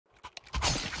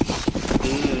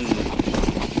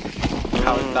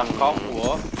ดักเคาะหัว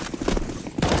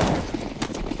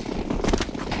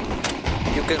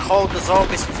You can hold the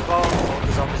zombies in spawn. Hold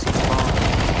the zombies in spawn.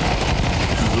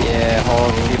 Yeah,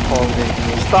 hold, keep holding.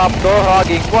 Stop door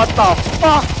hogging. What the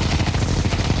fuck?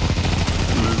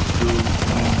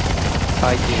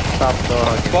 Hiking, stop door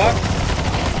hogging. Fuck.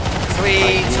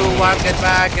 3, 2, 1, get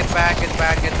back. It's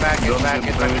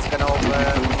gonna open.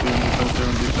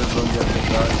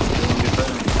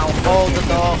 Now hold the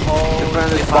door, hold. Defend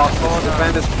this boxes.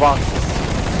 Defend this boxes.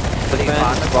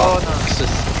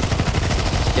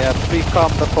 Yeah,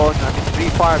 pre-com the corner. I mean,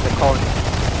 pre-fire the corner.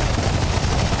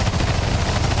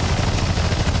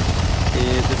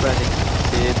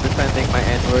 Keep defending my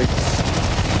N-words.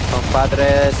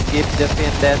 Compadres, keep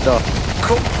defendendo.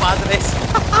 Compadres.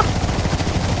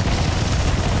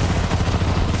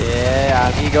 Yeah,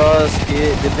 amigos,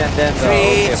 keep defendendo.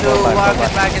 3, 2, 1,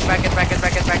 okay, get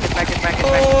back.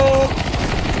 Oh.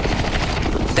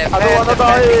 Defend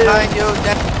behind you.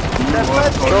 Defend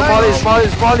behind you.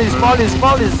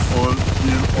 Mollies.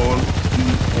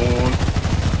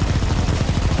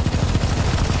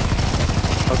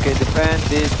 Okay, defend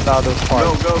this louder part. Go,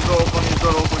 open your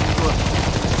door.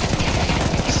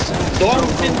 Down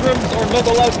syndromes are not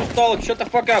allowed to talk, shut the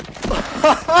fuck up.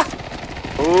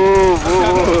 Ooh.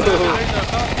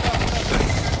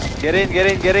 Get in. Oh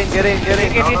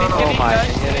my,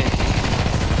 get in.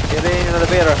 Get in the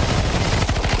elevator.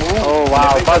 Oh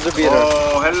wow, buzzer beater.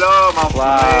 Oh, hello, my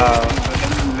friend.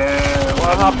 Hello.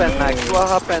 What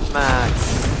happened, Max?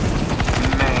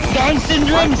 Down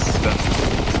syndromes!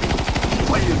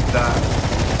 What is that?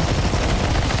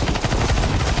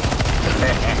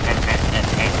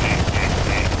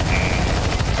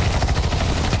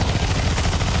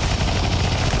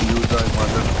 You die,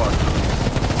 motherfucker.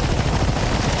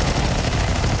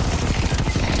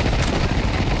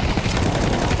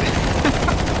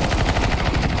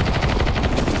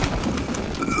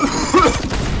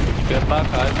 Get back,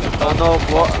 guys. Oh no,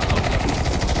 what?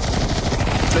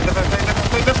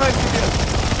 Take the fight.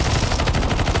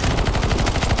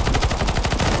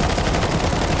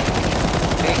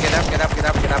 Get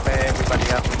up, everybody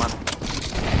up, come on.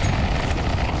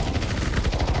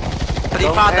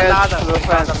 Don't edge the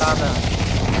fence.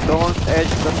 Don't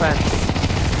edge the fence.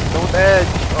 Don't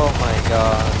edge. Oh my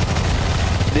god.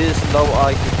 These low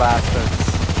IQ bastards.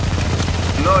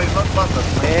 No, it's not bastard.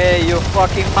 Hey, you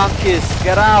fucking monkeys.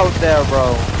 Get out there, bro.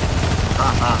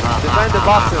 Defend the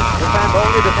boxes.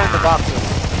 Only defend the boxes.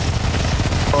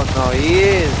 Oh no, he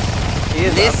is.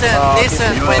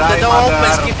 Listen, when the door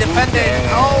opens, keep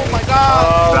defending. Oh my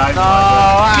god. Oh no.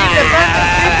 Keep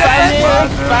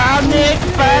defending. Panic!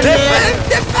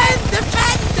 Defend.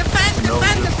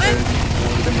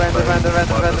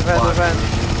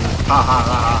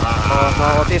 Oh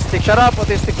no, autistic. Shut up,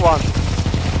 autistic one.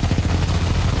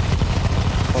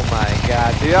 Oh my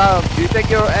god. Do you take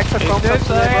your extra comfort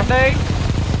today?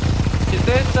 Is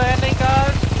this the ending,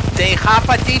 guys? They have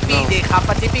a TP,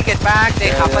 get back, they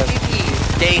have a TP.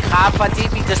 They have a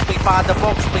TP, just pre-fire the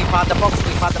box. They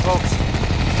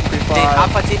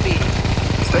have a TP.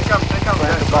 Stay calm, guys.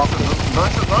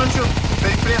 Don't shoot.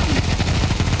 Stay friendly.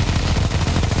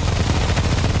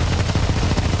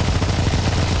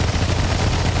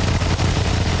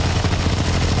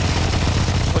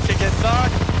 Okay, get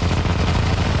back.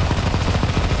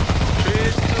 3,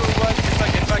 2, 1,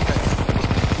 get back, guys.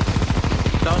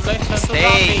 Down lane,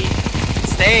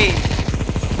 Stay.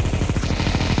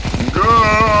 Go!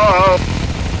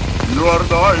 You are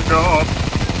dying up.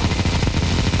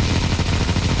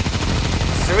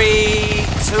 3,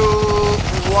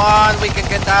 2, 1, we can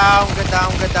get down.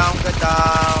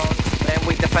 And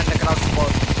we defend the ground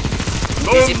support.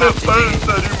 Don't defend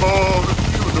anymore.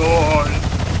 You die.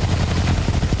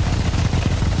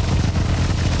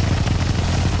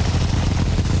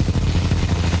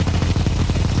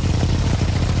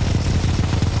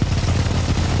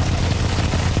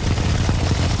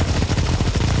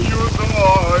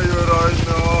 Right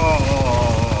now.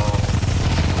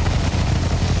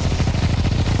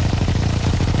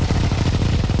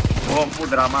 Oh,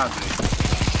 puta madre.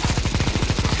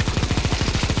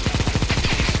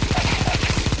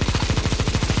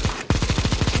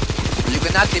 You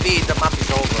cannot delete, the map is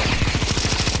over.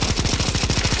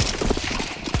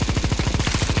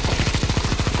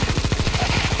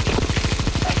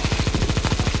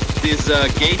 Is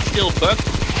gate still bugged?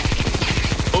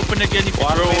 Open again if you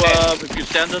if you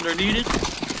stand underneath it.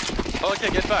 Okay,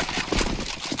 get back.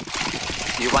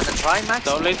 You wanna try, Max?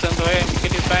 Don't listen to him,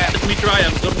 get it back. Let me try,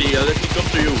 I'm zombie, let me come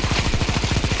to you.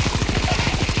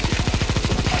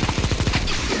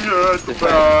 Get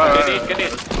back. Get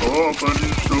it. Open the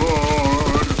door.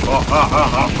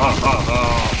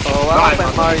 Oh what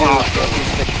happened, Mario?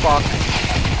 You fuck.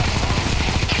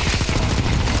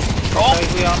 Okay,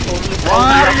 we are only War,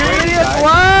 up, you right, idiot! guys?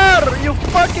 War! You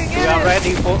fucking We are idiot!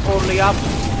 ready for only up.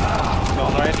 We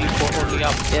are ready for only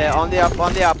up. Yeah, on the up,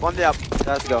 on the up, on the up.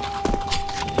 Let's go.